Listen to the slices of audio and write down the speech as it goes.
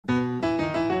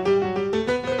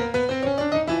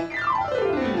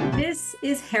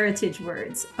is Heritage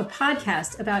Words, a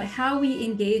podcast about how we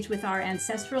engage with our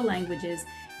ancestral languages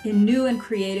in new and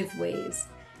creative ways.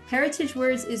 Heritage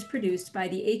Words is produced by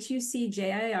the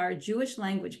HUC-JIR Jewish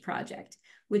Language Project,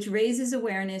 which raises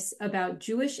awareness about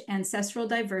Jewish ancestral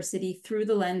diversity through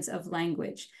the lens of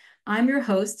language. I'm your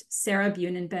host, Sarah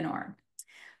Bunin Benor.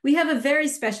 We have a very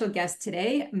special guest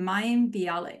today, Mayim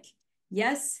Bialik.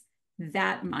 Yes,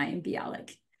 that Mayim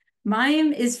Bialik.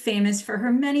 Mayim is famous for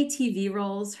her many TV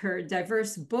roles, her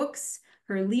diverse books,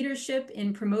 her leadership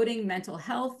in promoting mental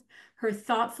health, her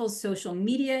thoughtful social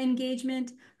media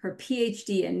engagement, her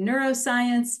PhD in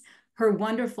neuroscience, her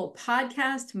wonderful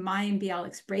podcast, Mayim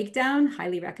Bialik's Breakdown,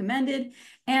 highly recommended,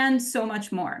 and so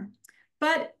much more.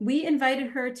 But we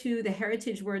invited her to the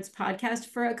Heritage Words podcast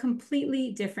for a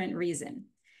completely different reason.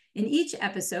 In each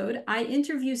episode, I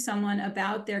interview someone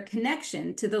about their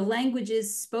connection to the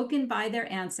languages spoken by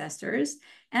their ancestors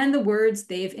and the words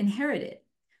they've inherited.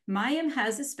 Mayim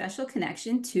has a special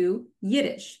connection to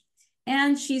Yiddish,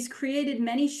 and she's created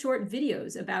many short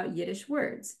videos about Yiddish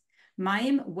words.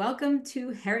 Mayim, welcome to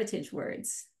Heritage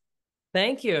Words.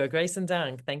 Thank you, Grace and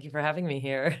Dank. Thank you for having me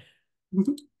here.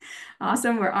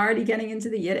 Awesome. We're already getting into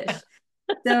the Yiddish.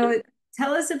 So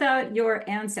tell us about your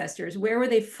ancestors. Where were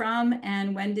they from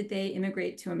and when did they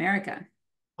immigrate to America?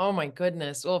 Oh my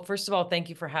goodness. Well, first of all, thank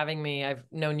you for having me. I've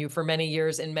known you for many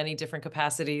years in many different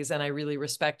capacities, and I really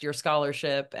respect your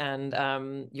scholarship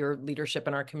and your leadership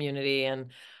in our community. And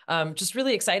just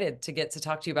really excited to get to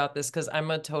talk to you about this because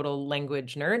I'm a total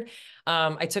language nerd.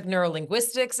 I took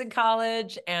neurolinguistics in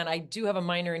college, and I do have a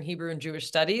minor in Hebrew and Jewish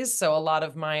studies. So a lot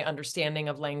of my understanding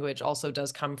of language also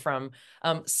does come from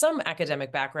some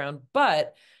academic background.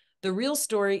 But the real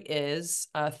story is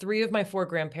 3 of my 4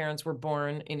 grandparents were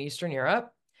born in Eastern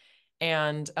Europe.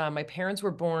 And my parents were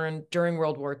born during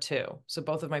World War II. So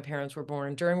both of my parents were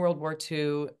born during World War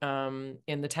II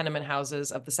in the tenement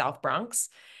houses of the South Bronx.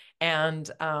 And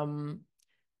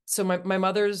so my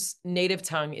mother's native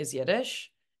tongue is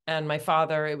Yiddish. And my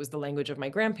father, it was the language of my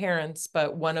grandparents.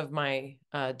 But one of my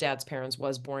dad's parents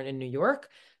was born in New York.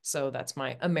 So that's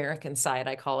my American side,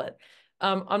 I call it.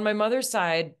 On my mother's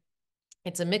side,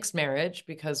 it's a mixed marriage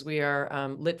because we are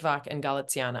Litvak and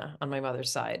Galiciana on my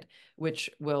mother's side,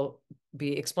 which will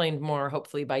be explained more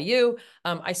hopefully by you.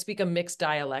 I speak a mixed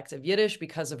dialect of Yiddish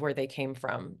because of where they came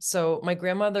from. So my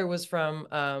grandmother was from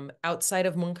outside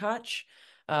of Munkac,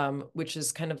 which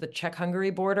is kind of the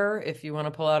Czech-Hungary border, if you want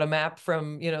to pull out a map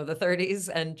from, the 30s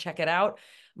and check it out.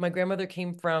 My grandmother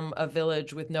came from a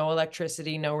village with no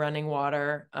electricity, no running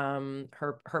water.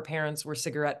 Her parents were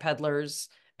cigarette peddlers,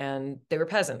 and they were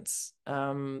peasants.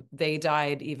 They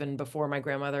died even before my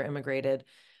grandmother immigrated,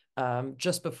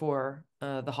 just before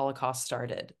the Holocaust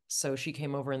started. So she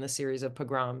came over in the series of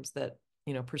pogroms that,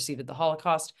 preceded the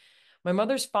Holocaust. My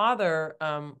mother's father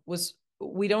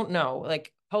we don't know,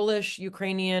 like Polish,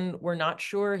 Ukrainian, we're not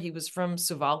sure. He was from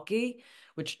Suwałki,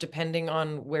 which depending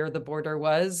on where the border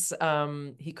was,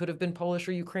 he could have been Polish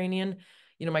or Ukrainian.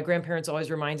 My grandparents always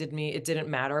reminded me it didn't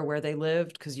matter where they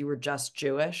lived because you were just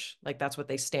Jewish. Like that's what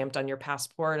they stamped on your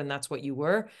passport and that's what you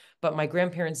were. But my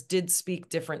grandparents did speak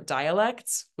different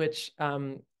dialects, which,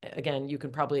 again, you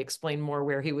can probably explain more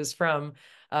where he was from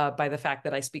by the fact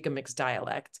that I speak a mixed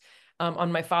dialect.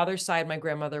 On my father's side, my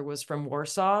grandmother was from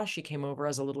Warsaw. She came over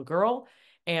as a little girl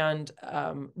and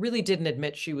really didn't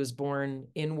admit she was born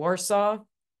in Warsaw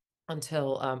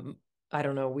until, I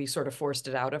don't know, we sort of forced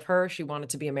it out of her. She wanted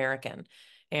to be American.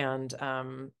 And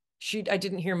I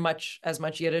didn't hear as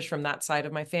much Yiddish from that side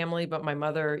of my family, but my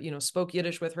mother, spoke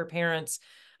Yiddish with her parents.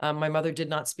 My mother did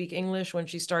not speak English when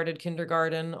she started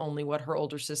kindergarten, only what her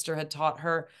older sister had taught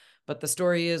her. But the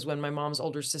story is when my mom's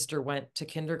older sister went to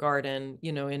kindergarten,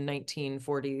 in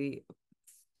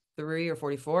 1943 or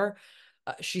 44,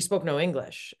 she spoke no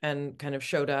English and kind of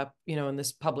showed up, in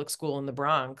this public school in the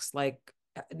Bronx, like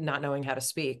not knowing how to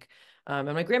speak.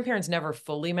 And my grandparents never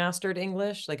fully mastered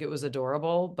English. Like it was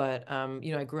adorable, but,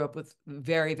 I grew up with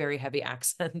very, very heavy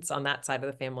accents on that side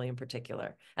of the family in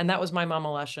particular. And that was my mama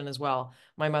Lashon as well.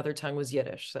 My mother tongue was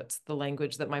Yiddish. That's the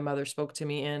language that my mother spoke to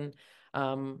me in.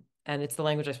 And it's the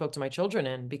language I spoke to my children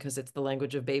in because it's the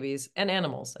language of babies and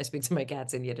animals. I speak to my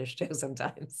cats in Yiddish too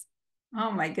sometimes. Oh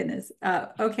my goodness.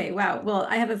 Okay, wow. Well,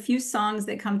 I have a few songs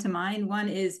that come to mind. One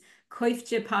is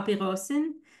Kaufje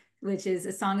Papyrosen, which is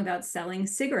a song about selling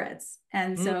cigarettes.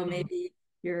 And so maybe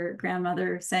your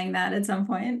grandmother sang that at some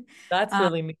point. That's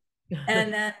really neat.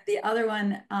 And then the other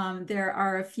one, there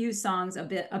are a few songs a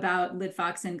bit about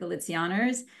Litvaks and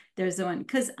Galicianers. There's the one,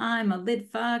 because I'm a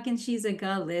Litvak and she's a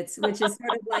Galitz, which is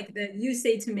sort of like the you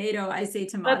say tomato, I say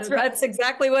tomato. That's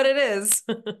exactly what it is.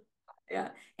 Yeah.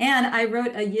 And I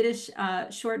wrote a Yiddish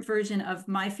short version of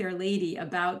My Fair Lady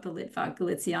about the Litvak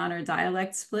Galicianer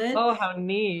dialect split. Oh, how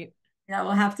neat. Yeah,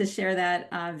 we'll have to share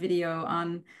that video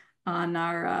on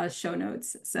our show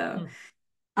notes. So,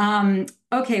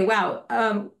 okay,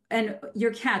 wow. And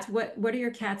your cats, what are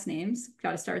your cats' names?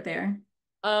 Got to start there.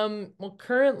 Well,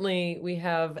 currently we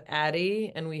have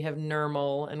Addie and we have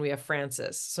Nermal and we have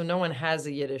Francis. So no one has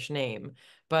a Yiddish name.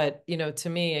 But, to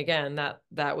me, again,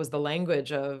 that was the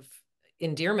language of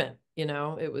endearment,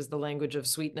 it was the language of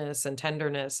sweetness and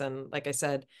tenderness. And like I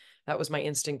said, that was my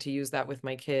instinct to use that with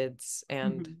my kids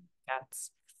and Mhm. cats.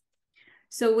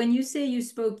 So when you say you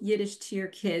spoke Yiddish to your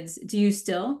kids, do you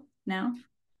still now?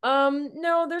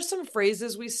 No, there's some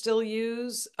phrases we still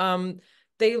use.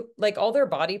 They like all their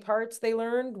body parts they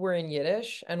learned were in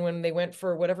Yiddish. And when they went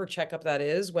for whatever checkup that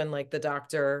is, when like the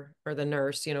doctor or the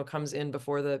nurse, comes in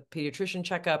before the pediatrician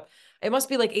checkup, it must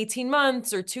be like 18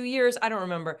 months or 2 years. I don't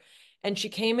remember. And she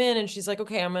came in and she's like,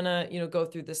 okay, I'm gonna, go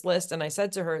through this list. And I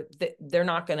said to her that they're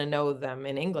not gonna know them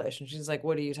in English. And she's like,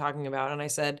 what are you talking about? And I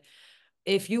said,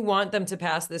 if you want them to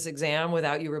pass this exam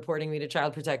without you reporting me to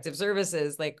Child Protective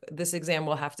Services, like this exam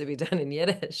will have to be done in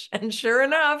Yiddish. And sure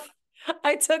enough,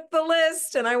 I took the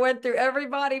list and I went through every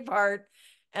body part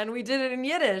and we did it in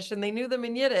Yiddish and they knew them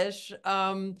in Yiddish.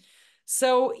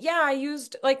 So yeah, I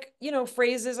used like,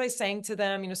 phrases I sang to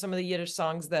them, some of the Yiddish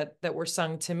songs that were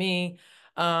sung to me.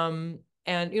 And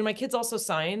my kids also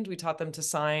signed. We taught them to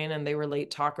sign and they were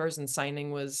late talkers and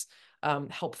signing was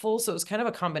helpful. So it was kind of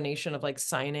a combination of like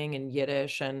signing and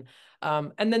Yiddish and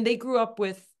then they grew up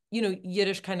with,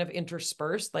 Yiddish kind of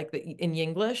interspersed like in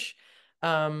Yinglish.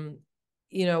 Um,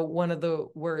 one of the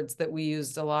words that we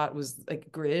used a lot was like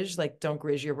griz, like don't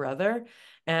griz your brother.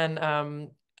 And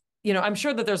I'm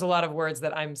sure that there's a lot of words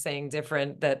that I'm saying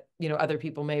different that, other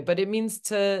people may, but it means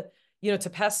to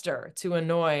pester, to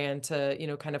annoy, and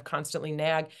to, kind of constantly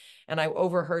nag. And I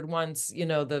overheard once,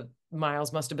 the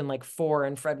Miles must have been like 4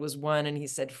 and Fred was 1. And he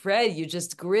said, Fred, you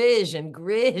just grish and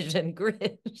grish and grish.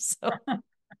 So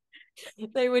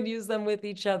they would use them with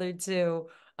each other too.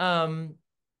 Um,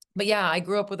 but yeah, I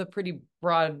grew up with a pretty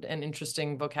broad and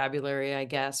interesting vocabulary, I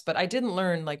guess. But I didn't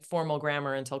learn like formal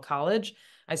grammar until college.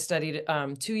 I studied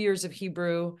 2 years of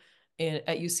Hebrew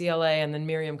at UCLA, and then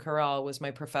Miriam Corral was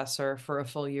my professor for a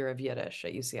full year of Yiddish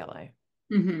at UCLA.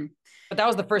 Hmm. But that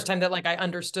was the first time that like I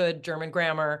understood German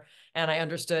grammar and I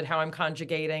understood how I'm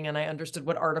conjugating and I understood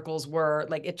what articles were.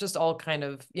 Like it just all kind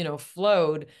of,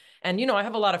 flowed. And, I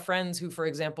have a lot of friends who, for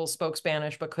example, spoke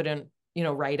Spanish but couldn't,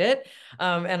 write it.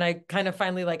 And I kind of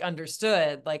finally like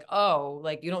understood like, oh,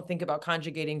 like you don't think about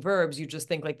conjugating verbs. You just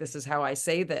think like, this is how I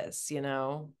say this.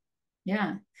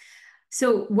 Yeah.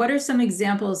 So what are some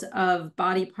examples of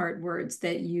body part words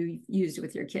that you used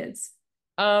with your kids?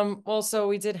 Well, so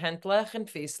we did Hentlech and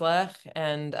Fieslech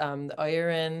and the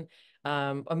Euren.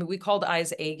 I mean, we called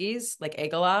eyes Aggies, like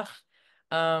Egelach.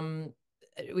 Um,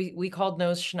 we called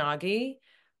nose Schnaggy.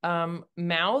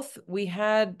 Mouth, we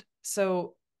had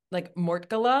so like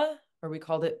Mortgala, or we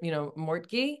called it,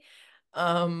 Mortgi,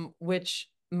 which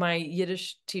my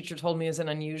Yiddish teacher told me is an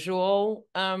unusual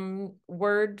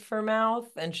word for mouth,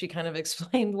 and she kind of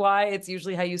explained why. It's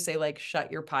usually how you say like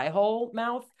shut your pie hole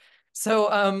mouth. So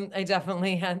I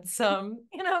definitely had some,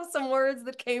 some words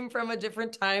that came from a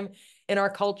different time in our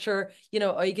culture.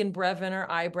 Eugen Brevin are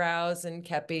eyebrows and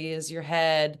Kepi is your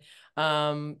head.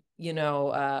 I'm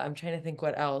trying to think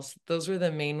what else. Those were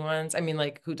the main ones. I mean,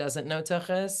 like who doesn't know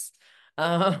Tuchus?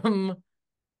 Um,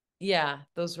 yeah,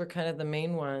 those were kind of the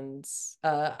main ones.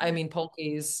 I mean,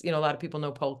 polkies, a lot of people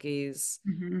know polkies.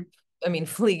 Mhm. I mean,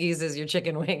 fleegies is your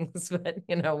chicken wings, but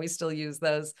we still use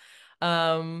those.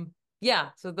 Yeah,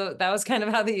 so that was kind of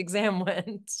how the exam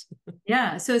went.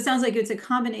 Yeah. So it sounds like it's a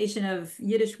combination of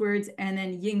Yiddish words and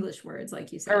then Yinglish words,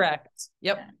 like you said. Correct.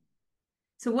 Yeah. Yep.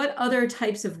 So what other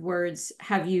types of words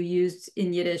have you used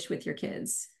in Yiddish with your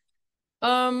kids?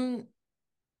 Um,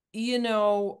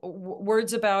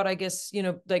 words about, I guess,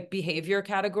 like behavior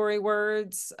category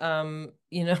words.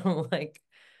 Like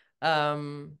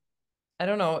um I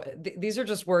don't know. These are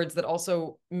just words that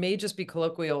also may just be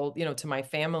colloquial, to my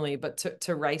family, but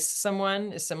to rice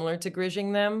someone is similar to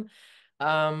grizhing them.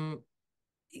 Um,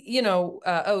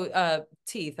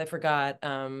 teeth, I forgot.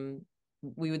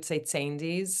 We would say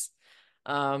tsaindies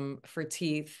for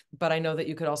teeth, but I know that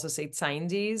you could also say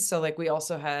tsaindies. So like we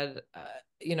also had,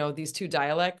 these two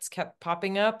dialects kept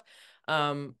popping up.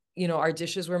 Our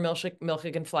dishes were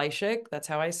milchig and fleischig. That's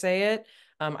how I say it.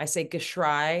 I say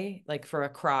geschrei, like for a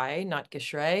cry, not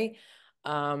geschrei.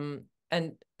 And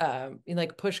like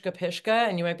pushka pishka,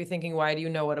 and you might be thinking, why do you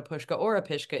know what a pushka or a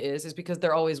pishka is? Is because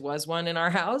there always was one in our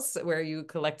house where you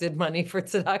collected money for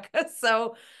tzedakah.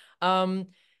 So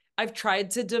I've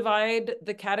tried to divide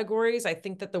the categories. I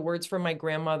think that the words from my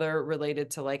grandmother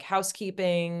related to like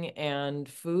housekeeping and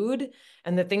food,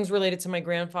 and the things related to my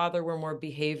grandfather were more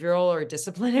behavioral or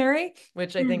disciplinary,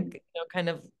 which I think, kind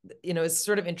of, is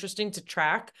sort of interesting to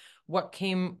track what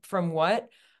came from what.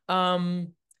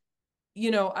 Obviously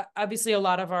a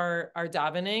lot of our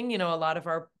davening, a lot of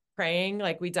our praying,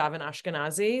 like we daven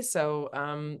Ashkenazi. So,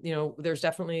 there's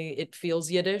definitely, it feels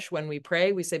Yiddish when we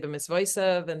pray. We say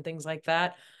b'mitzvosav and things like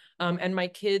that. And my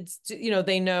kids,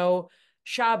 they know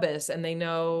Shabbos, and they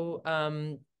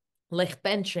know lech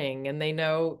benching, and they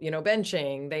know,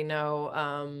 benching. They know,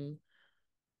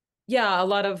 a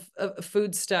lot of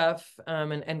food stuff,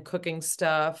 and cooking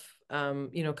stuff,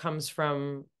 comes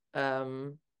from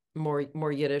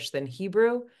more Yiddish than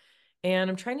Hebrew.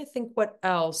 And I'm trying to think what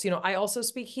else. I also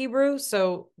speak Hebrew,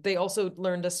 so they also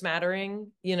learned a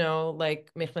smattering,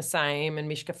 like Mechmasayim and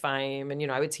Mishkafayim,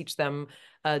 and I would teach them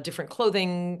different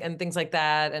clothing and things like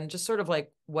that, and just sort of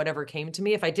like whatever came to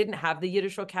me. If I didn't have the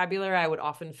Yiddish vocabulary, I would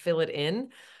often fill it in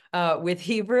with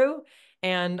Hebrew.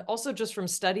 And also just from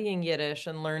studying Yiddish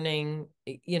and learning,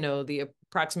 the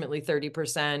approximately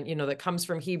 30%, that comes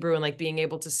from Hebrew, and like being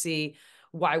able to see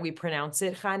why we pronounce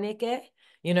it Chaneke,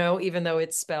 even though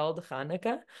it's spelled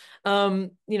Hanukkah,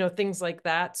 things like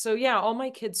that. So yeah, all my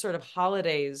kids' sort of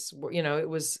holidays, it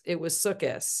was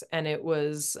Sukkot, and it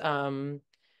was, I'm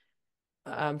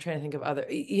trying to think of other, a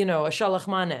Shalach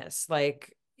Manes,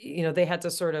 like, they had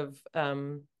to sort of,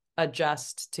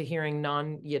 adjust to hearing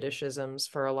non-Yiddishisms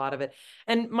for a lot of it.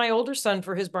 And my older son,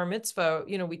 for his bar mitzvah,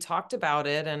 we talked about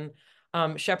it, and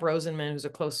Shep Rosenman, who's a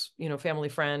close, family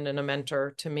friend and a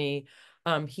mentor to me,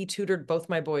 he tutored both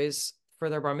my boys for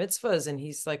their bar mitzvahs, and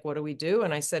he's like, what do we do?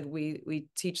 And I said, we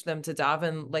teach them to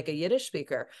daven like a Yiddish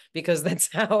speaker, because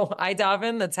that's how I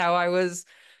daven. That's how I was,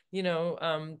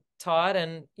 taught.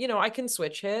 And, I can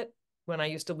switch hit. When I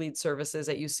used to lead services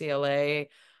at UCLA,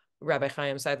 Rabbi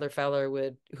Chaim Seidler-Feller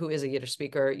who is a Yiddish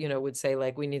speaker, would say,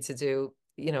 like, we need to do,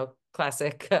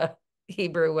 classic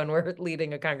Hebrew when we're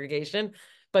leading a congregation.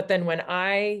 But then when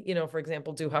I, for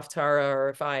example, do Haftarah, or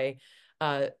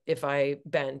if I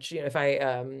bench, if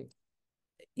I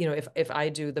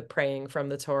do the praying from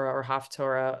the Torah or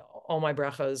Haftarah, all my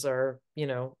brachas are,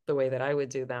 the way that I would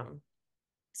do them.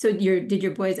 So did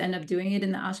your boys end up doing it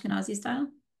in the Ashkenazi style?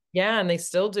 Yeah, and they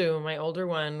still do. My older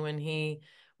one, when he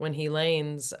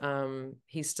lanes,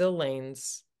 he still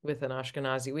lanes with an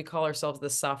Ashkenazi. We call ourselves the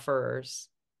Safers,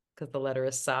 because the letter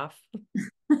is Saf.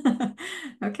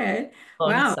 Okay.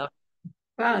 Long Wow. Saf.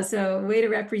 Wow. So way to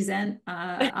represent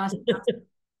Ashkenazi.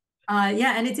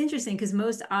 Yeah, and it's interesting because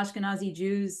most Ashkenazi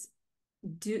Jews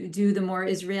do the more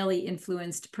Israeli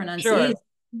influenced Sure. pronunciation,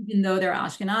 even though they're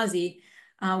Ashkenazi.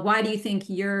 Why do you think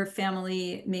your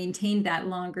family maintained that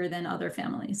longer than other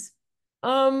families?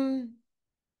 Um,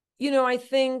 I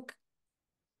think,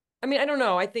 I don't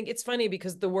know. I think it's funny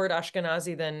because the word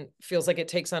Ashkenazi then feels like it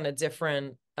takes on a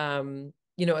different, a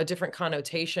different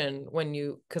connotation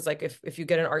because like if you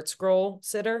get an art scroll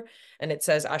sitter and it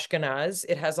says Ashkenaz,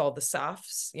 it has all the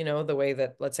safs, the way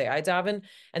that, let's say, I daven,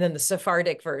 and then the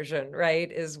Sephardic version,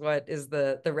 right, is what is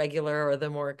the regular, or the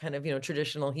more kind of,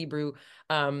 traditional Hebrew.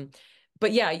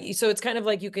 But yeah, so it's kind of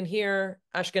like you can hear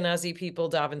Ashkenazi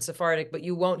people daven Sephardic, but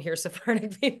you won't hear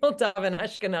Sephardic people daven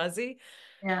Ashkenazi.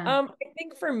 Yeah. I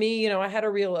think for me, I had a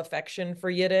real affection for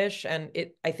Yiddish, and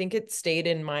I think it stayed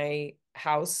in my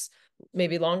house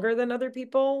maybe longer than other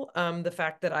people. The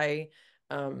fact that I,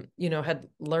 had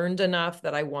learned enough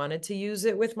that I wanted to use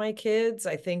it with my kids,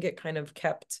 I think it kind of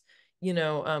kept,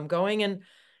 going. And,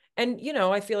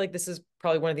 I feel like this is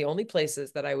probably one of the only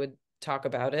places that I would talk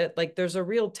about it. Like, there's a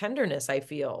real tenderness I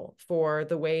feel for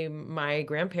the way my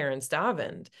grandparents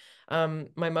davened.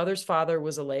 My mother's father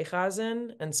was a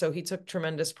leichazan, and so he took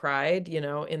tremendous pride,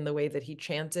 in the way that he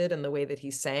chanted and the way that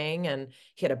he sang, and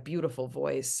he had a beautiful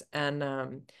voice. And,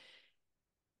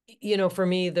 for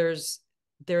me, there's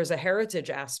a heritage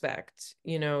aspect,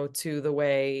 to the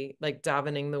way, like,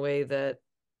 davening the way that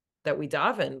we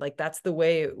daven. Like, that's the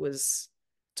way it was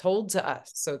told to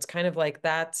us. So it's kind of like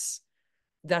that's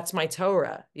my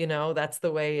Torah, that's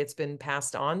the way it's been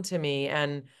passed on to me.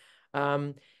 And,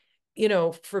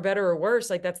 for better or worse,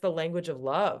 like, that's the language of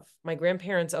love. My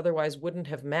grandparents otherwise wouldn't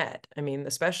have met.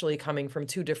 Especially coming from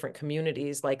two different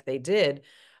communities like they did.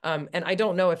 And I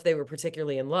don't know if they were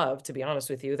particularly in love, to be honest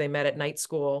with you. They met at night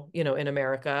school, in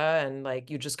America, and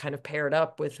like you just kind of paired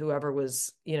up with whoever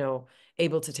was,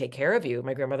 able to take care of you.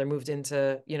 My grandmother moved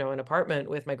into, an apartment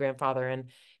with my grandfather and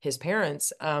his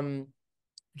parents.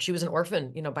 She was an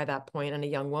orphan, by that point, and a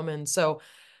young woman. So,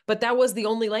 but that was the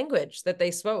only language that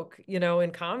they spoke,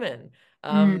 in common.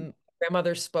 Mm.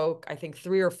 grandmother spoke, I think,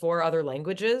 3 or 4 other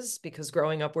languages, because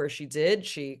growing up where she did,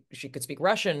 she could speak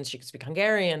Russian, she could speak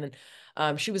Hungarian, and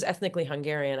she was ethnically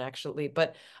Hungarian, actually.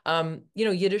 But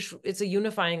Yiddish, it's a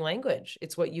unifying language.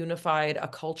 It's what unified a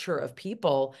culture of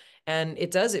people, and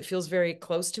it feels very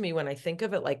close to me when I think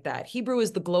of it like that. Hebrew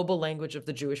is the global language of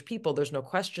the Jewish people. There's no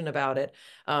question about it.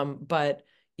 But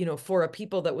for a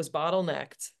people that was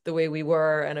bottlenecked the way we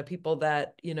were, and a people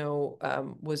that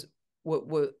was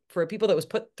for a people that was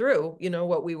put through,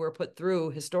 what we were put through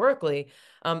historically,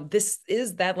 this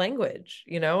is that language,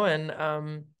 and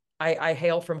I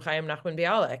hail from Chaim Nachman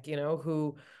Bialik,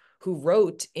 who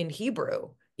wrote in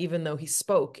Hebrew, even though he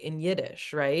spoke in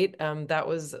Yiddish, right? That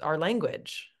was our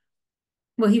language.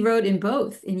 Well, he wrote in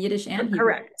both, in Yiddish and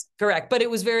Hebrew. Correct. But I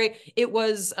was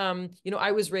raised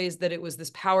that it was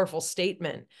this powerful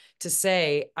statement to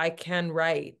say, I can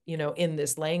write, in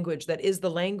this language that is the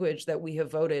language that we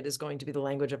have voted is going to be the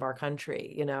language of our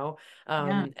country, Yeah.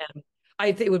 And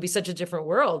I think it would be such a different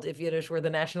world if Yiddish were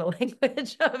the national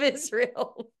language of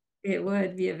Israel. It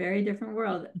would be a very different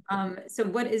world. So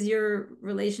what is your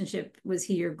relationship? Was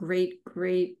he your great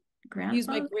He's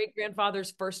my grandfather? great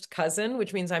grandfather's first cousin,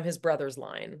 which means I'm his brother's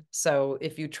line. So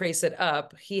if you trace it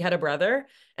up, he had a brother,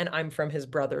 and I'm from his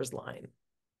brother's line.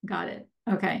 Got it.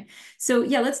 Okay. So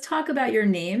yeah, let's talk about your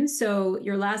name. So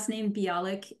your last name,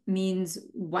 Bialik, means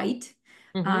white.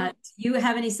 Mm-hmm. Do you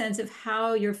have any sense of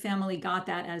how your family got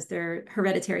that as their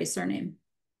hereditary surname?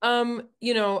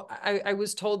 I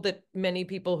was told that many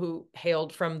people who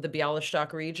hailed from the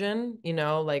Bialystok region,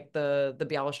 like the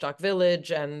Bialystok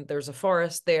village, and there's a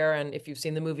forest there. And if you've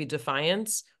seen the movie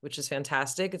Defiance, which is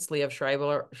fantastic, it's Liev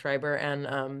Schreiber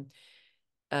and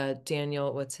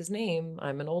Daniel, what's his name?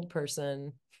 I'm an old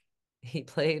person. He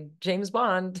played James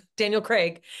Bond, Daniel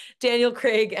Craig. Daniel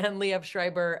Craig and Liev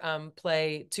Schreiber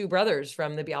play two brothers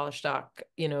from the Bialystok,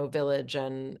 village,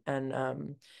 and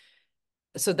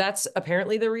so that's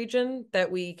apparently the region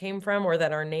that we came from, or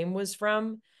that our name was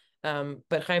from.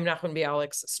 But Chaim Nachman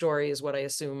Bialik's story is what I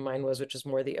assume mine was, which is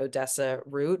more the Odessa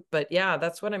route. But yeah,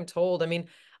 that's what I'm told. I mean,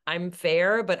 I'm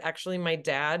fair, but actually my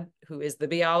dad, who is the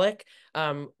Bialik,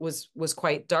 was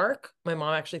quite dark. My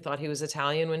mom actually thought he was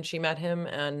Italian when she met him,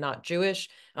 and not Jewish.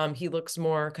 He looks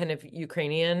more kind of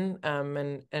Ukrainian,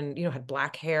 and had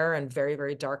black hair and very,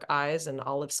 very dark eyes and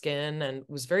olive skin, and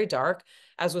was very dark,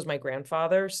 as was my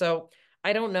grandfather. So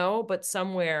I don't know, but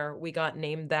somewhere we got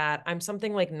named that. I'm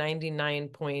something like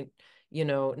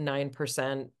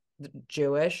 99.9%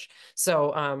 Jewish.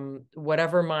 So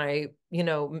whatever my,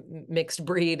 mixed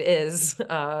breed is,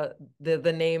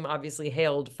 the name obviously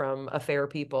hailed from a fair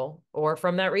people or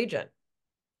from that region.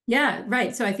 Yeah,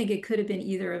 right. So I think it could have been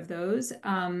either of those.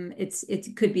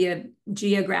 It could be a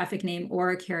geographic name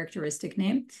or a characteristic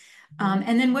name.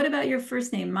 And then what about your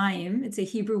first name, Mayim? It's a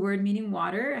Hebrew word meaning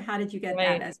water. How did you get that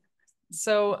Right. as?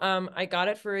 So I got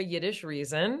it for a Yiddish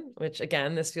reason, which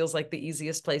again, this feels like the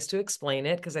easiest place to explain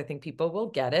it because I think people will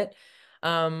get it.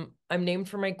 I'm named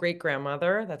for my great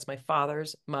grandmother. That's my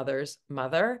father's mother's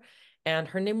mother. And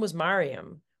her name was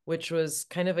Mariam, which was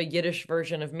kind of a Yiddish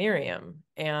version of Miriam.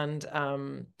 And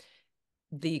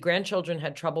the grandchildren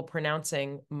had trouble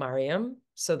pronouncing Mariam,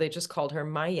 so they just called her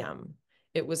Mayam.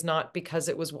 It was not because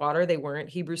it was water. They weren't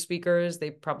Hebrew speakers.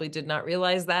 They probably did not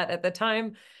realize that at the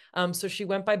time. So she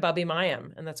went by Bubby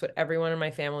Mayam, and that's what everyone in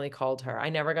my family called her. I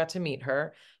never got to meet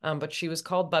her, but she was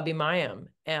called Bubby Mayam.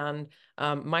 And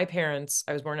my parents,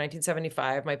 I was born in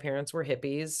 1975. My parents were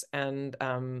hippies, and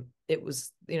it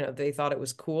was, they thought it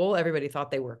was cool. Everybody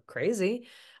thought they were crazy.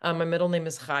 My middle name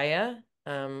is Chaye,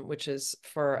 which is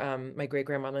for my great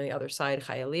grandma on the other side,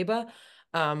 Chaye Liba.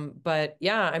 But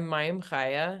yeah, I'm Mayim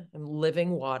Chaye. I'm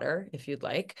living water, if you'd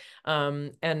like.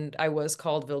 And I was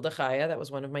called Vilde Chaye. That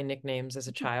was one of my nicknames as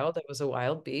a child. I was a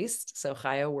wild beast, so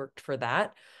Chaye worked for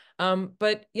that.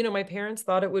 But my parents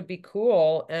thought it would be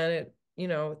cool, and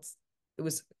it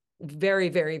was very,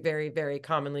 very, very, very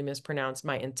commonly mispronounced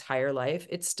my entire life.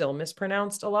 It's still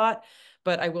mispronounced a lot.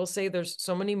 But I will say there's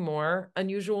so many more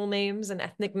unusual names and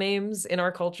ethnic names in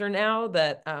our culture now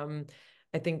that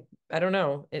I think, I don't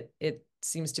know, it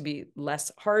seems to be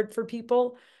less hard for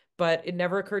people, but it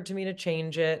never occurred to me to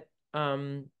change it.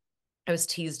 I was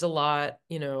teased a lot,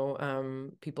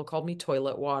 people called me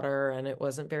toilet water, and it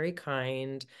wasn't very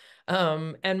kind.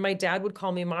 And my dad would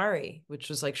call me Mari, which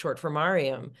was like short for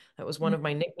Mariam. That was one of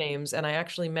my nicknames. And I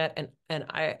actually met, and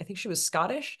I think she was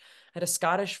Scottish. I had a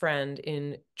Scottish friend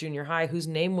in junior high whose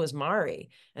name was Mari,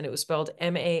 and it was spelled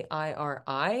Mairi.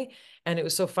 And it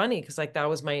was so funny because like that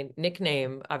was my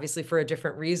nickname, obviously for a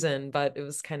different reason, but it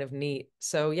was kind of neat.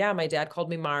 So yeah, my dad called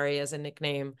me Mari as a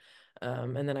nickname.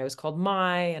 And then I was called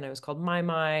Mai, and I was called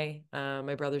Mai.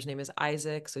 My brother's name is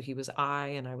Isaac, so he was I,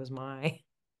 and I was Mai.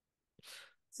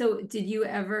 So did you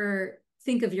ever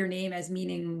think of your name as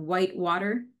meaning white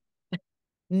water?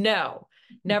 No,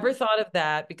 never thought of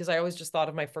that because I always just thought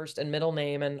of my first and middle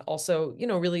name, and also,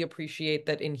 really appreciate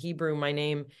that in Hebrew, my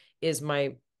name is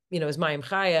is Mayim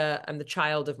Chaye. I'm the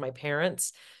child of my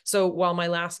parents. So while my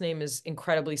last name is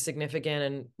incredibly significant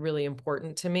and really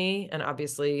important to me, and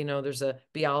obviously, there's a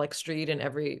Bialik Street in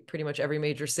pretty much every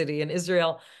major city in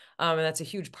Israel. And that's a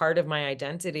huge part of my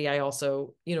identity. I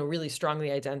also, really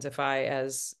strongly identify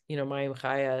as, Mayim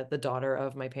Chaye, the daughter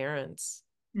of my parents.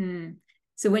 Hmm.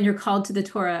 So when you're called to the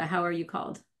Torah, how are you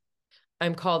called?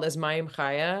 I'm called as Mayim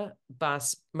Chaya.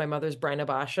 Bas, my mother's Brina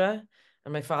Basha,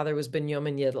 and my father was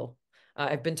Binyamin Yidl.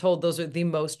 I've been told those are the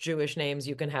most Jewish names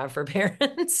you can have for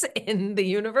parents in the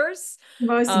universe.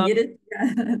 Most Um, Yiddish.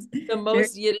 Yeah, that's the very,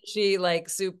 most Yiddishy, like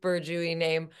super Jewy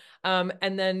name.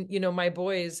 And then, my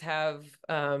boys have,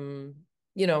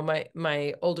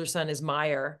 my older son is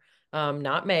Meyer,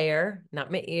 not Mayer,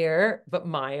 not Meir, but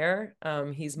Meyer.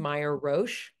 He's Meyer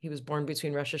Rosh. He was born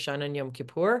between Rosh Hashanah and Yom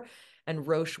Kippur. And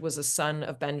Rosh was a son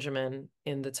of Benjamin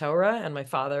in the Torah. And my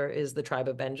father is the tribe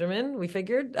of Benjamin, we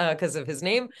figured, because of his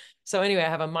name. So anyway, I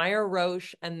have a Meyer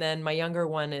Rosh, and then my younger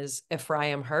one is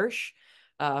Ephraim Hirsch,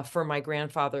 for my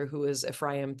grandfather, who is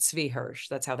Ephraim Tzvi Hirsch.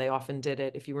 That's how they often did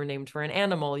it. If you were named for an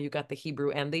animal, you got the Hebrew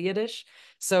and the Yiddish.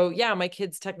 So yeah, my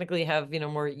kids technically have,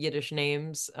 more Yiddish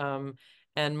names.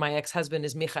 And my ex-husband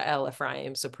is Michael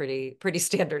Ephraim, so pretty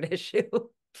standard issue.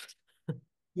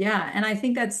 yeah. And I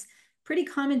think that's pretty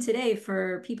common today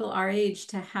for people our age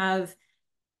to have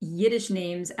Yiddish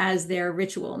names as their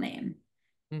ritual name.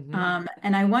 Mm-hmm.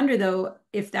 And I wonder though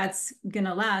if that's going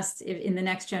to last in the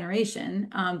next generation.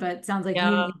 But it sounds like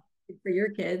Yeah. you for your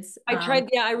kids. I tried,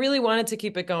 yeah, I really wanted to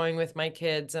keep it going with my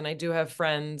kids. And I do have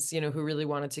friends, who really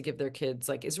wanted to give their kids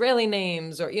like Israeli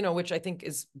names or, which I think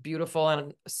is beautiful.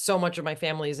 And so much of my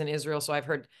family is in Israel. So I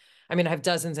have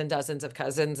dozens and dozens of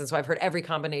cousins. And so I've heard every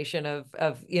combination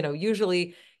of,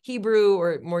 usually Hebrew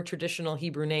or more traditional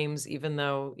Hebrew names, even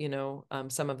though,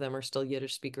 some of them are still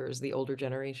Yiddish speakers, the older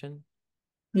generation.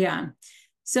 Yeah.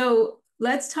 So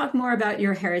let's talk more about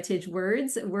your heritage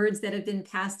words, words that have been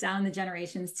passed down the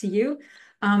generations to you.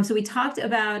 So we talked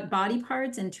about body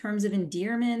parts in terms of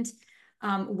endearment.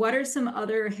 What are some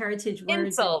other heritage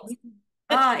words that Insults. you...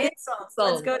 Ah, insults.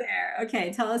 Let's Insults. go there.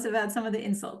 Okay, tell us about some of the I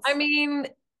insults. mean,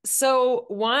 so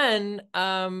one,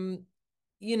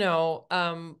 you know,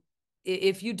 um,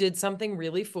 if you did something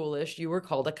really foolish, you were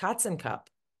called a Katzenkup,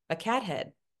 a cat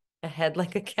head, a head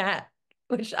like a cat,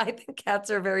 which I think cats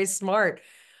are very smart.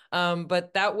 But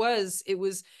it was,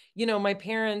 my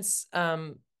parents,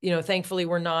 thankfully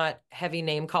were not heavy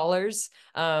name callers.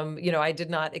 I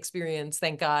did not experience,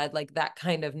 thank God, like that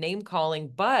kind of name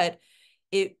calling, but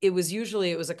it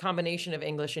was a combination of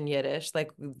English and Yiddish.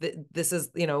 Like this is,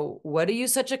 what are you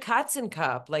such a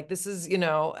Katzenkup? Like this is,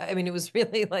 it was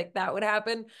really like that would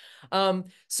happen.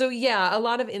 So yeah, a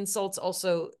lot of insults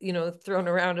also, thrown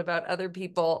around about other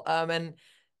people. And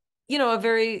a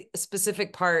very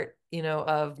specific part,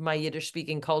 of my Yiddish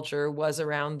speaking culture was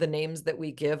around the names that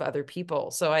we give other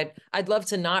people. So I'd love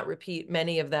to not repeat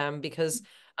many of them because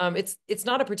it's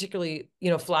not a particularly,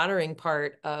 flattering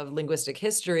part of linguistic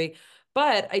history.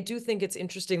 But I do think it's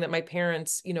interesting that my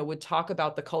parents, would talk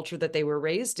about the culture that they were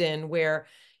raised in, where,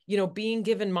 being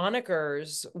given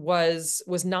monikers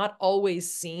was not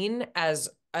always seen as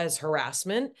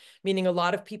harassment, meaning a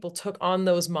lot of people took on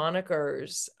those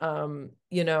monikers,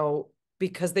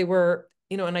 because they were,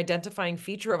 an identifying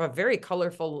feature of a very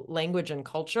colorful language and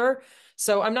culture.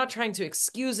 So I'm not trying to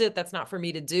excuse it. That's not for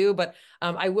me to do. But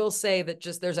I will say that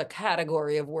just there's a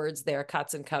category of words there,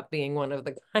 Katzenkup being one of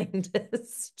the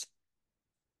kindest.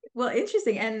 Well,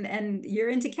 interesting. And you're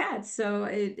into cats, so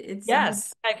it sounds...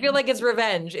 Yes, I feel like it's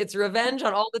revenge. It's revenge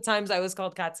on all the times I was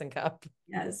called Katzenkup.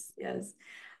 Yes, yes.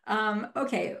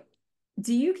 Okay.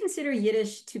 Do you consider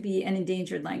Yiddish to be an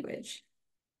endangered language?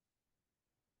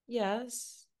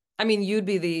 Yes. I mean, you'd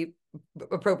be the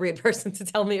appropriate person to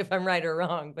tell me if I'm right or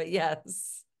wrong, but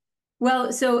yes.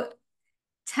 Well, so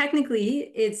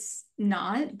technically it's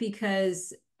not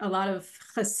because a lot of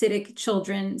Hasidic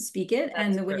children speak it,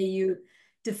 and That's the way true. you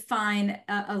define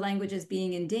a language as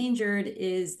being endangered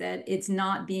is that it's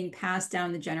not being passed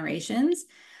down the generations.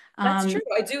 That's Um, true.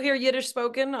 I do hear Yiddish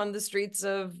spoken on the streets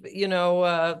of,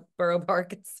 Borough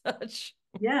Park and such.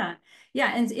 Yeah.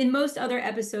 Yeah. And in most other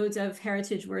episodes of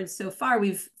Heritage Words so far,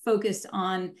 we've focused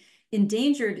on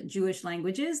endangered Jewish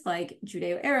languages like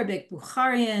Judeo-Arabic,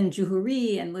 Bukharian,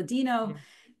 Juhuri, and Ladino.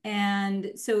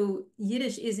 And so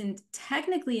Yiddish isn't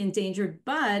technically endangered,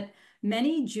 but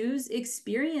many Jews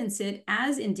experience it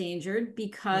as endangered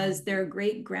because their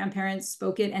great grandparents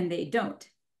spoke it and they don't.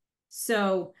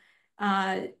 So,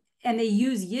 and they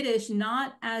use Yiddish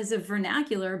not as a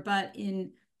vernacular, but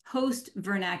in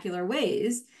post-vernacular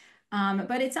ways.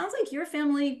 But it sounds like your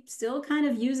family still kind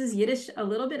of uses Yiddish a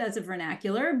little bit as a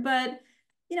vernacular, but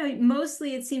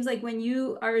mostly it seems like when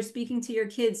you are speaking to your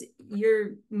kids,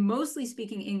 you're mostly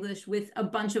speaking English with a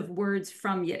bunch of words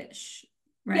from Yiddish,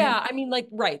 right? Yeah, I mean, like,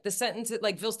 right. The sentence,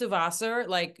 like, willst du Wasser?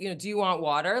 Like, do you want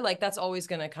water? Like, that's always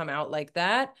going to come out like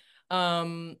that.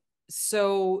 Um,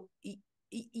 so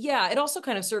yeah, it also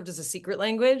kind of served as a secret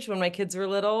language when my kids were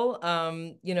little.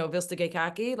 Willst du gehen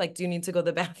kaki? Like, do you need to go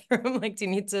to the bathroom? Like, do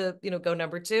you need to, go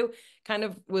number two? Kind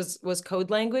of was code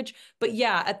language. But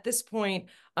yeah, at this point,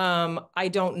 I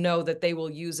don't know that they will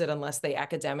use it unless they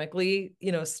academically,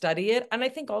 study it. And I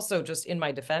think also, just in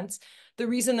my defense, the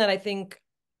reason that I think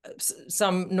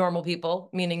some normal people,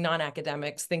 meaning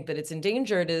non-academics, think that it's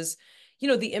endangered is,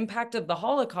 the impact of the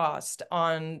Holocaust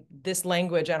on this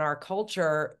language and our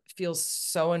culture feels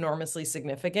so enormously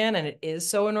significant, and it is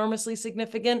so enormously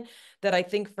significant that I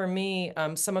think for me,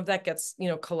 some of that gets,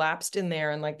 collapsed in there.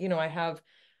 And like,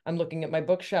 I'm looking at my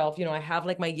bookshelf, I have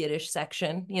like my Yiddish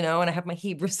section, and I have my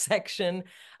Hebrew section.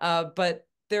 But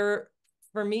for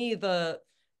me,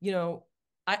 you know,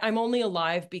 I'm only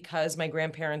alive because my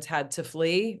grandparents had to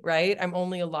flee, right? I'm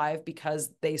only alive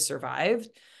because they survived.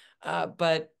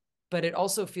 But it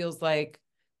also feels like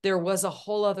there was a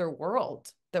whole other world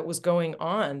that was going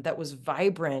on that was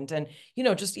vibrant. And,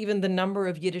 just even the number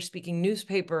of Yiddish speaking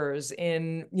newspapers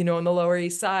in the Lower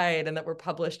East Side and that were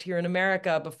published here in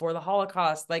America before the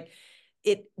Holocaust, like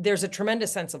there's a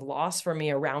tremendous sense of loss for me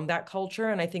around that culture.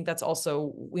 And I think that's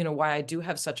also, why I do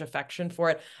have such affection for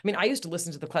it. I mean, I used to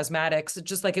listen to the Klezmatics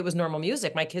just like it was normal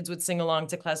music. My kids would sing along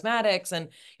to Klezmatics, and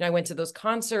I went to those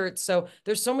concerts. So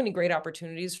there's so many great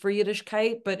opportunities for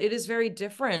Yiddishkeit, but it is very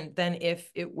different than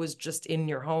if it was just in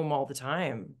your home all the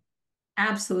time.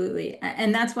 Absolutely.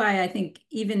 And that's why I think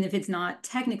even if it's not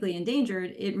technically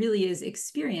endangered, it really is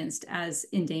experienced as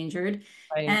endangered.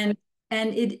 Right.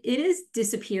 And it is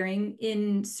disappearing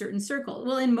in certain circles,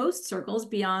 well, in most circles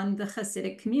beyond the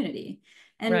Hasidic community.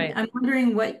 And Right. I'm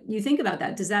wondering what you think about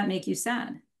that. Does that make you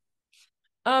sad?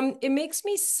 It makes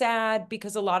me sad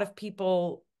because a lot of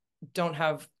people don't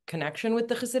have connection with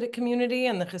the Hasidic community,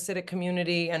 and the Hasidic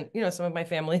community, and some of my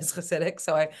family is Hasidic,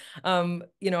 so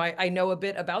I know a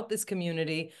bit about this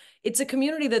community. It's a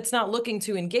community that's not looking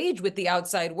to engage with the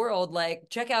outside world, like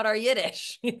check out our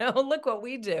Yiddish, look what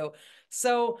we do.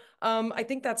 So I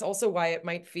think that's also why it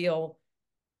might feel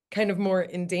kind of more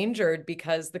endangered,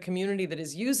 because the community that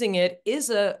is using it is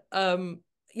an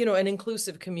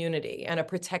inclusive community and a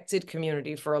protected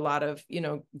community for a lot of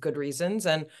good reasons.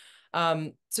 And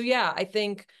so yeah, I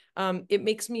think it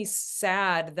makes me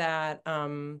sad that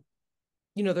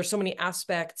there's so many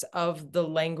aspects of the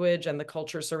language and the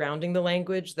culture surrounding the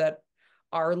language that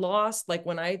are lost. Like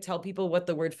when I tell people what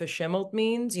the word verschimmelt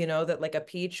means, that like a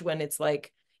peach, when it's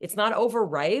like it's not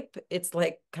overripe, it's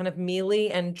like kind of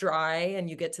mealy and dry, and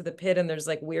you get to the pit and there's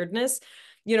like weirdness.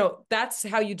 That's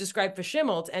how you describe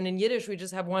verschimmelt. And in Yiddish, we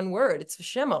just have one word. It's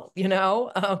verschimmelt.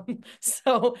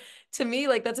 So to me,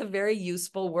 like that's a very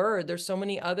useful word. There's so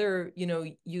many other,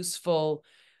 useful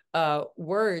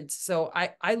words. So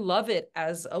I love it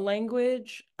as a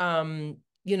language.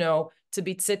 To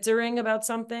be tsittering about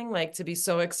something, like to be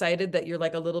so excited that you're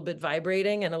like a little bit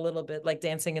vibrating and a little bit like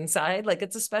dancing inside. Like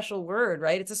it's a special word,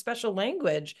 right? It's a special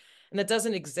language, and it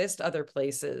doesn't exist other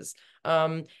places.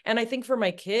 And I think for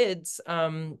my kids,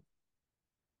 I'm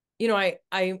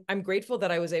grateful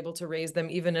that I was able to raise them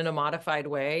even in a modified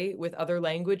way with other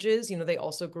languages. They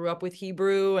also grew up with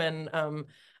Hebrew, and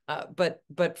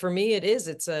but for me,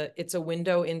 it's a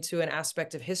window into an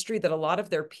aspect of history that a lot of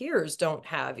their peers don't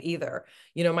have either.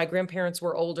 My grandparents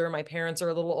were older, my parents are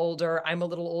a little older, I'm a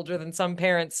little older than some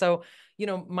parents. So,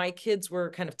 my kids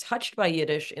were kind of touched by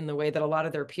Yiddish in the way that a lot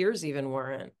of their peers even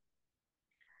weren't.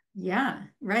 Yeah,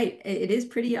 right. It is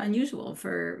pretty unusual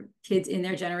for kids in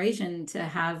their generation to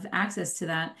have access to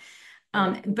that.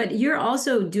 Right. But you're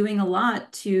also doing a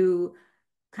lot to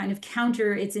kind of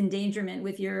counter its endangerment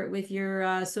with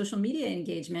your social media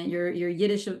engagement, your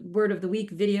Yiddish word of the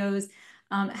week videos.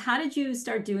 How did you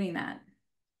start doing that?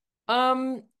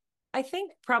 Um, I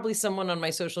think probably someone on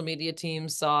my social media team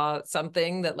saw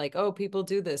something that like, oh, people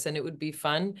do this and it would be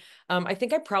fun. I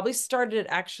think I probably started it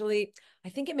actually, I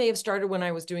think it may have started when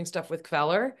I was doing stuff with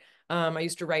Kveller. I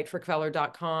used to write for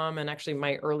Kveller.com, and actually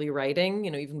my early writing,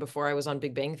 even before I was on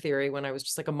Big Bang Theory, when I was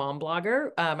just like a mom blogger,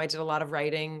 I did a lot of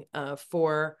writing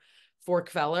for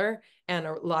Forkfeller, and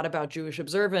a lot about Jewish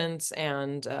observance,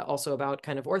 and also about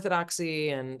kind of orthodoxy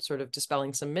and sort of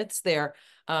dispelling some myths there.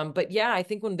 But yeah, I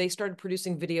think when they started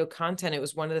producing video content, it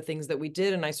was one of the things that we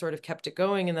did, and I sort of kept it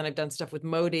going. And then I've done stuff with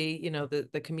Modi,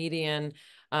 the comedian.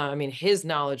 I mean, his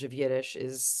knowledge of Yiddish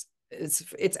is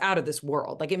it's out of this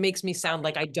world. Like, it makes me sound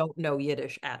like I don't know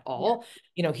Yiddish at all.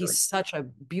 He's such a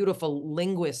beautiful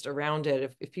linguist around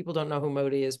it. If people don't know who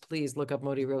Modi is, please look up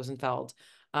Modi Rosenfeld.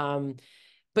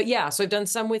 But yeah, so I've done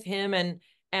some with him, and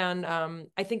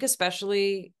I think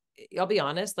especially, I'll be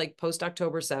honest, like post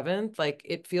October 7th, like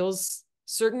it feels,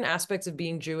 certain aspects of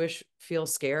being Jewish feel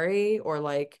scary, or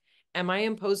like, am I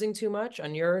imposing too much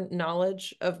on your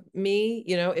knowledge of me?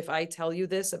 If I tell you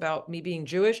this about me being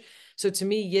Jewish. So to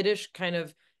me, Yiddish kind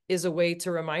of is a way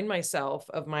to remind myself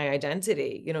of my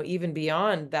identity, even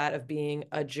beyond that of being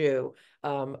a Jew,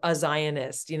 a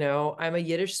Zionist. I'm a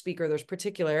Yiddish speaker. There's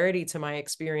particularity to my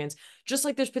experience, just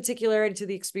like there's particularity to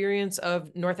the experience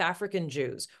of North African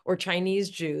Jews or Chinese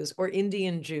Jews or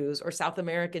Indian Jews or South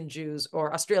American Jews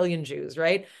or Australian Jews,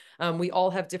 right? We all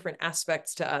have different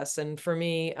aspects to us. And for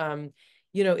me,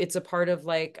 it's a part of,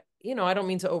 like, I don't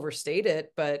mean to overstate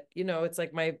it, but, it's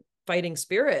like my fighting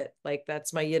spirit. Like,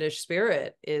 that's my Yiddish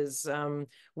spirit, is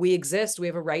we exist, we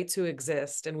have a right to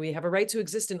exist, and we have a right to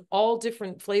exist in all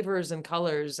different flavors and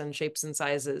colors and shapes and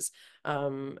sizes,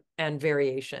 and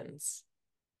variations.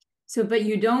 So, but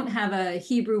you don't have a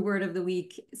Hebrew word of the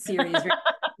week series, right?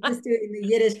 Just do it in the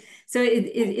Yiddish. So is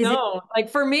it? No, like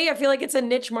for me, I feel like it's a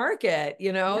niche market,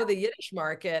 Yeah. the Yiddish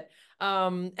market.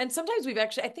 And sometimes we've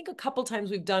actually, I think a couple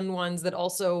times we've done ones that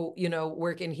also,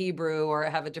 work in Hebrew or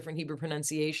have a different Hebrew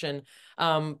pronunciation.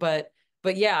 But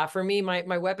yeah, for me,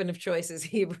 my weapon of choice is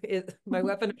Hebrew. My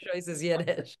weapon of choice is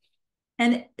Yiddish.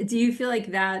 And do you feel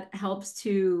like that helps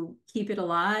to keep it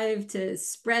alive, to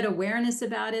spread awareness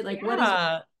about it? Like, what is your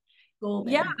Yeah. goal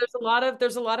Yeah, there?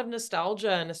 there's a lot of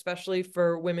nostalgia, and especially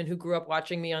for women who grew up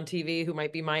watching me on TV, who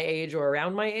might be my age or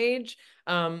around my age.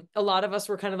 A lot of us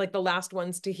were kind of like the last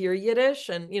ones to hear Yiddish,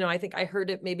 and I think I heard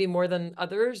it maybe more than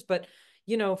others, but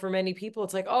for many people,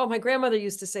 it's like, oh, my grandmother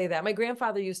used to say that, my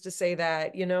grandfather used to say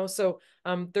that, so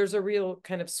there's a real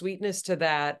kind of sweetness to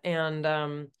that, and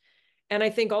I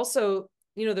think also,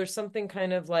 there's something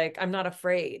kind of like, I'm not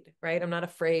afraid, right? I'm not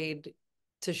afraid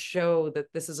to show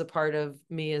that this is a part of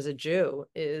me as a Jew,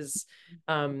 is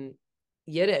um,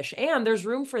 Yiddish. And there's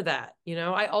room for that.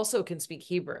 I also can speak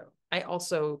Hebrew. I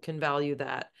also can value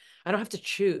that. I don't have to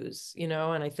choose, and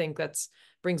I think that's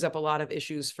brings up a lot of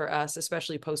issues for us,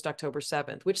 especially post October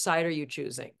 7th. Which side are you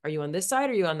choosing? Are you on this side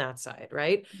or are you on that side?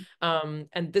 Right.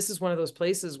 And this is one of those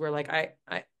places where, like,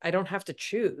 I don't have to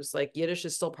choose. Like, Yiddish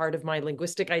is still part of my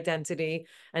linguistic identity,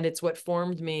 and it's what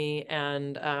formed me.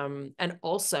 And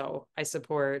also I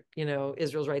support,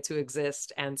 Israel's right to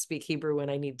exist and speak Hebrew when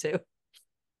I need to.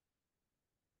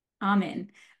 Amen.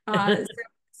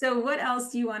 So what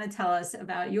else do you want to tell us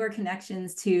about your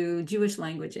connections to Jewish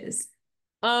languages?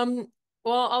 Um,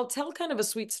 well, I'll tell kind of a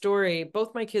sweet story.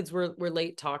 Both my kids were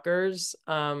late talkers.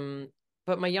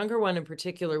 But my younger one in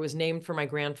particular was named for my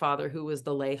grandfather, who was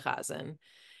the lay chazan.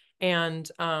 And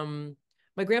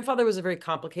my grandfather was a very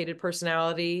complicated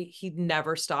personality. He'd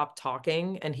never stop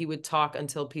talking, and he would talk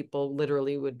until people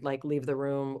literally would, like, leave the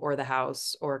room or the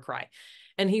house or cry.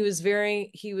 And he was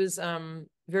very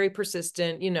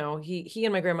persistent. He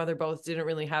and my grandmother both didn't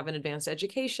really have an advanced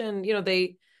education.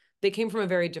 They came from a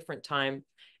very different time.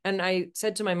 And I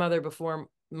said to my mother before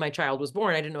my child was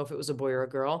born, I didn't know if it was a boy or a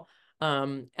girl.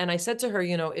 And I said to her,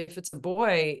 if it's a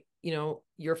boy,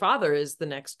 your father is the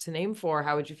next to name for.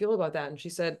 How would you feel about that? And she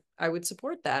said, I would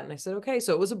support that. And I said, okay.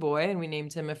 So it was a boy, and we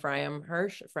named him Ephraim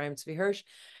Tzvi Hirsch.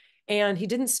 And he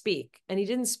didn't speak. And he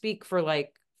didn't speak for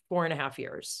like 4.5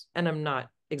 years. And I'm not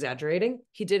exaggerating.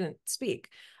 He didn't speak.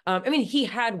 I mean, he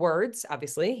had words,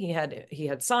 obviously. He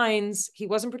had signs. He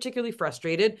wasn't particularly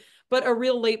frustrated, but a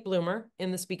real late bloomer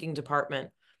in the speaking department.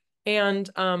 And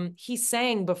he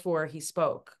sang before he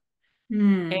spoke.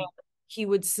 And Hmm. he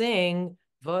would sing,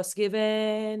 Was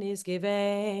given is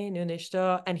given,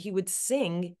 and he would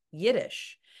sing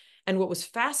Yiddish. And what was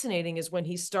fascinating is when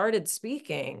he started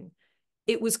speaking,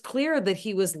 it was clear that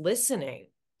he was listening,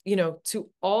 to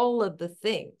all of the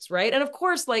things, right? And of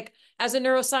course, like, as a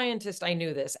neuroscientist, I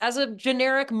knew this. As a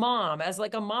generic mom, as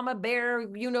like a mama bear,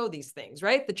 these things,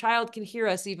 right? The child can hear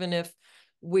us even if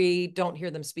we don't hear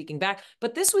them speaking back.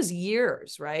 But this was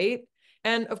years, right?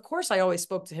 And of course, I always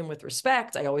spoke to him with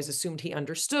respect. I always assumed he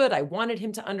understood. I wanted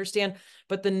him to understand.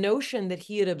 But the notion that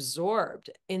he had absorbed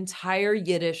entire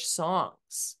Yiddish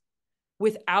songs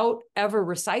without ever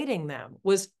reciting them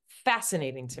was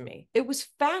fascinating to me. It was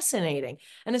fascinating.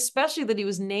 And especially that he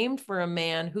was named for a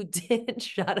man who didn't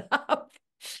shut up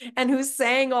and who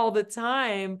sang all the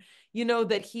time, you know,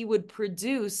 that he would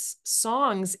produce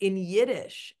songs in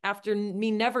Yiddish after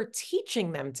me never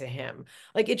teaching them to him.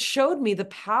 Like, it showed me the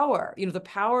power, you know, the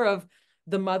power of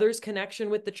the mother's connection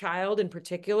with the child in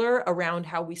particular around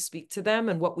how we speak to them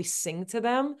and what we sing to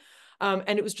them.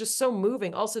 And it was just so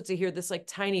moving also to hear this like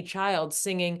tiny child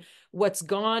singing, what's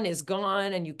gone is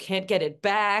gone and you can't get it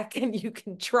back, and you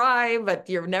can try, but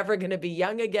you're never going to be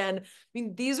young again. I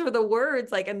mean, these are the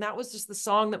words, like, and that was just the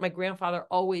song that my grandfather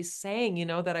always sang, you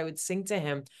know, that I would sing to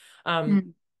him.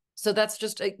 Mm. So that's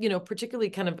just a, you know,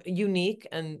 particularly kind of unique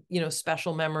and, you know,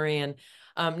 special memory. And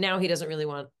now he doesn't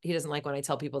like when I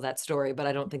tell people that story, but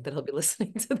I don't think that he'll be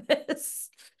listening to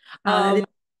this. That is Um,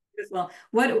 beautiful.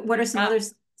 What are some uh, other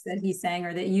songs that he sang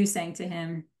or that you sang to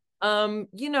him?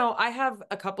 you know, I have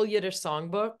a couple Yiddish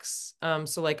songbooks.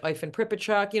 So like Eifen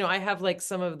Pripachuk, you know, I have like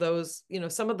some of those, you know,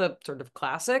 some of the sort of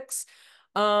classics.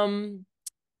 Um,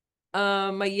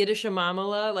 my Yiddish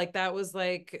Mamala,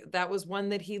 that was one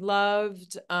that he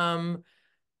loved.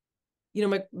 You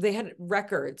know, they had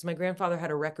records. My grandfather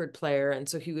had a record player, and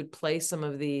so he would play some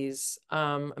of these.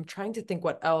 I'm trying to think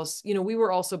what else. You know, we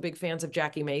were also big fans of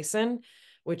Jackie Mason,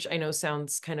 which I know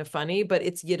sounds kind of funny, but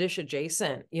it's Yiddish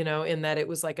adjacent, you know, in that it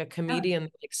was like a Oh, comedian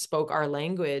that like spoke our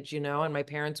language, you know, and my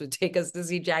parents would take us to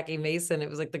see Jackie Mason. It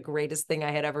was like the greatest thing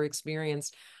I had ever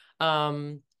experienced.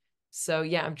 Um, so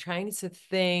yeah, I'm trying to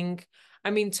think. I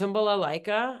mean, Tumbala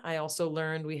Laika, I also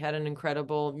learned we had an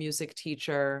incredible music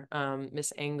teacher,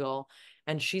 Miss Engel,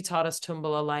 and she taught us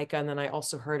Tumbala Laika. And then I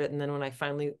also heard it. And then when I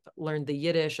finally learned the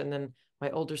Yiddish, and then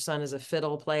my older son is a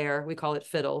fiddle player. We call it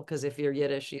fiddle because if you're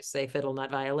Yiddish, you say fiddle,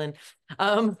 not violin.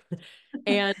 Um,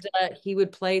 and he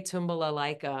would play Tumbala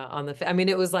Laika on I mean,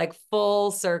 it was like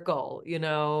full circle, you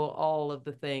know, all of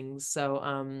the things. So,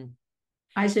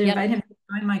 I should yeah. invite him to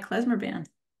join my klezmer band.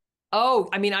 Oh,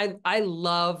 I mean, I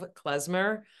love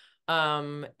klezmer.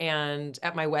 And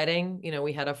at my wedding, you know,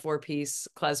 we had a 4-piece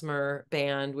klezmer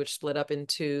band, which split up in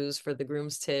twos for the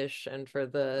groom's tish and for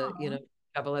the, you Aw. know,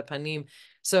 Kavalet Panim.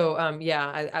 So, yeah,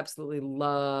 I absolutely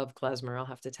love klezmer. I'll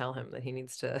have to tell him that he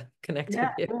needs to connect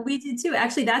Yeah, with you. well, we did too.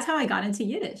 Actually, that's how I got into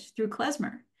Yiddish through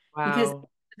klezmer, because Wow.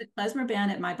 the klezmer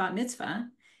band at my bat mitzvah,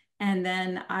 and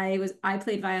then I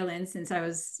played violin since I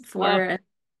was Oh, 4,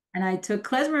 and I took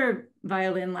klezmer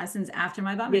violin lessons after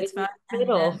my bat getting mitzvah, and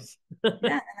fiddle. then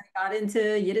yeah, and I got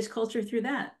into Yiddish culture through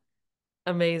that.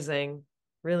 Amazing.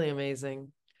 Really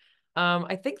amazing.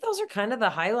 I think those are kind of the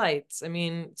highlights. I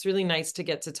mean, it's really nice to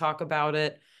get to talk about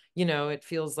it. You know, it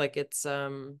feels like it's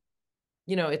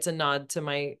you know, it's a nod to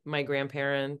my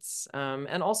grandparents,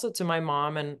 and also to my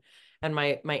mom and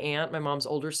my aunt, my mom's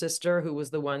older sister, who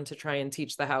was the one to try and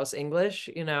teach the house English,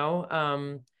 you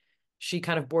know. She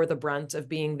kind of bore the brunt of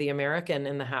being the American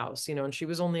in the house, you know, and she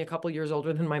was only a couple years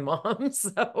older than my mom.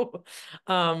 So,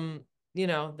 you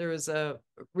know, there was a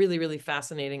really, really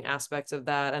fascinating aspect of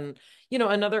that. And, you know,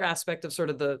 another aspect of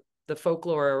sort of the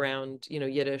folklore around, you know,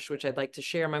 Yiddish, which I'd like to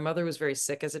share. My mother was very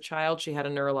sick as a child. She had a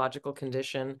neurological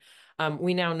condition.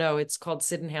 We now know it's called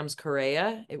Sydenham's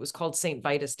chorea. It was called St.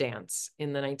 Vitus dance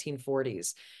in the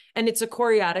 1940s. And it's a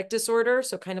choreotic disorder.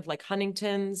 So kind of like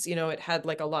Huntington's, you know, it had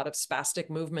like a lot of spastic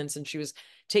movements, and she was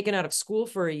taken out of school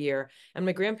for a year. And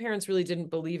my grandparents really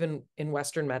didn't believe in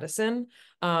Western medicine.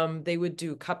 They would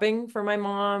do cupping for my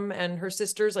mom and her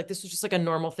sisters. Like this was just like a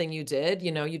normal thing you did.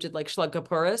 You know, you did like Shlag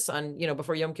Kapuris on, you know,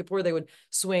 before Yom Kippur, they would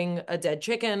swing a dead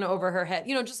chicken over her head,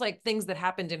 you know, just like things that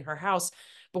happened in her house.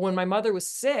 But when my mother was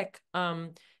sick,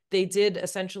 they did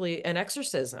essentially an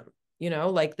exorcism, you know,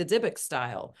 like the Dybbuk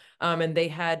style. And they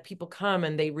had people come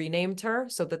and they renamed her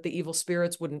so that the evil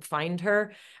spirits wouldn't find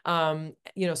her. You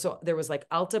know, so there was like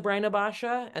Alta Braina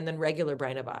Basha and then regular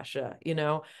Braina Basha, you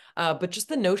know, but just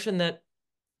the notion that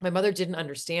my mother didn't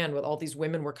understand what all these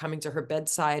women were coming to her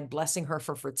bedside, blessing her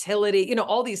for fertility, you know,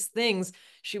 all these things.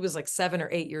 She was like 7 or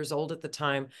 8 years old at the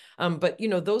time. But, you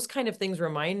know, those kind of things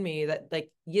remind me that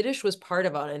like Yiddish was part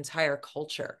of an entire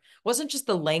culture. It wasn't just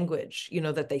the language, you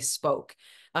know, that they spoke.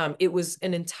 It was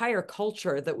an entire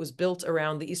culture that was built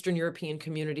around the Eastern European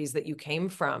communities that you came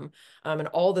from, and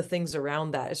all the things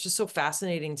around that. It's just so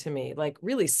fascinating to me, like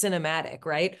really cinematic,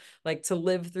 right? Like to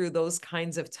live through those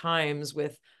kinds of times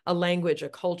with a language, a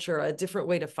culture, a different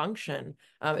way to function.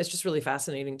 It's just really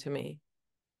fascinating to me.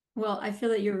 Well, I feel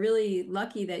that you're really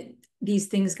lucky that these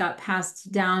things got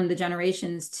passed down the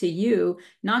generations to you,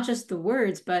 not just the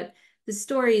words, but the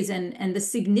stories and the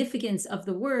significance of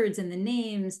the words and the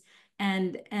names.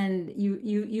 And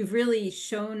you've really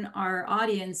shown our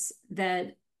audience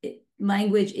that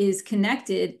language is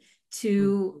connected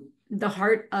to the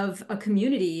heart of a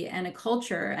community and a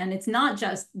culture. And it's not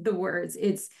just the words,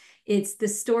 it's the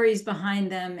stories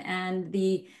behind them and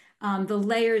the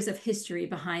layers of history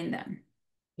behind them.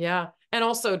 Yeah. And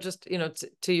also just,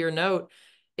 to your note,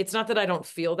 it's not that I don't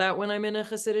feel that when I'm in a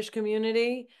Hasidic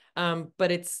community,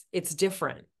 but it's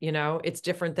different, it's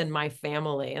different than my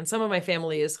family. And some of my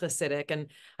family is Hasidic.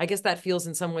 And I guess that feels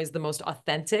in some ways the most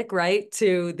authentic, right,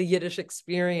 to the Yiddish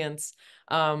experience.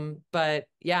 But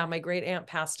yeah, my great aunt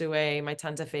passed away. My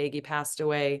Tante Fegi passed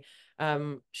away.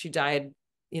 She died,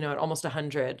 at almost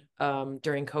 100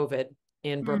 during COVID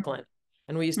in Brooklyn.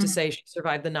 And we used to say she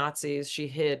survived the Nazis. She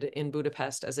hid in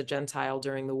Budapest as a Gentile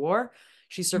during the war.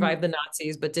 She survived the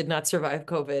Nazis, but did not survive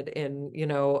COVID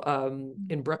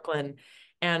in Brooklyn.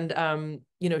 And,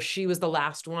 she was the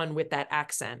last one with that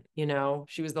accent,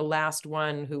 she was the last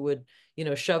one who would,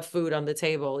 shove food on the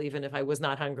table, even if I was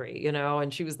not hungry,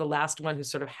 and she was the last one who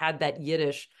sort of had that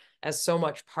Yiddish as so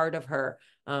much part of her.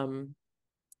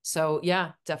 So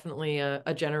yeah, definitely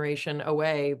a generation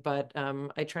away, but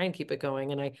I try and keep it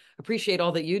going. And I appreciate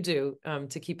all that you do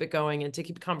to keep it going and to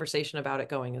keep conversation about it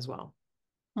going as well.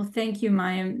 Well, thank you,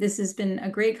 Mayim. This has been a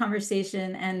great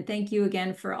conversation. And thank you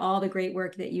again for all the great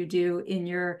work that you do in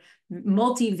your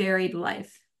multi-varied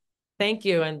life. Thank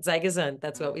you. And sei gesund,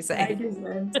 that's what we say.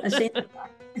 Sei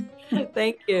gesund.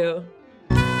 Thank you.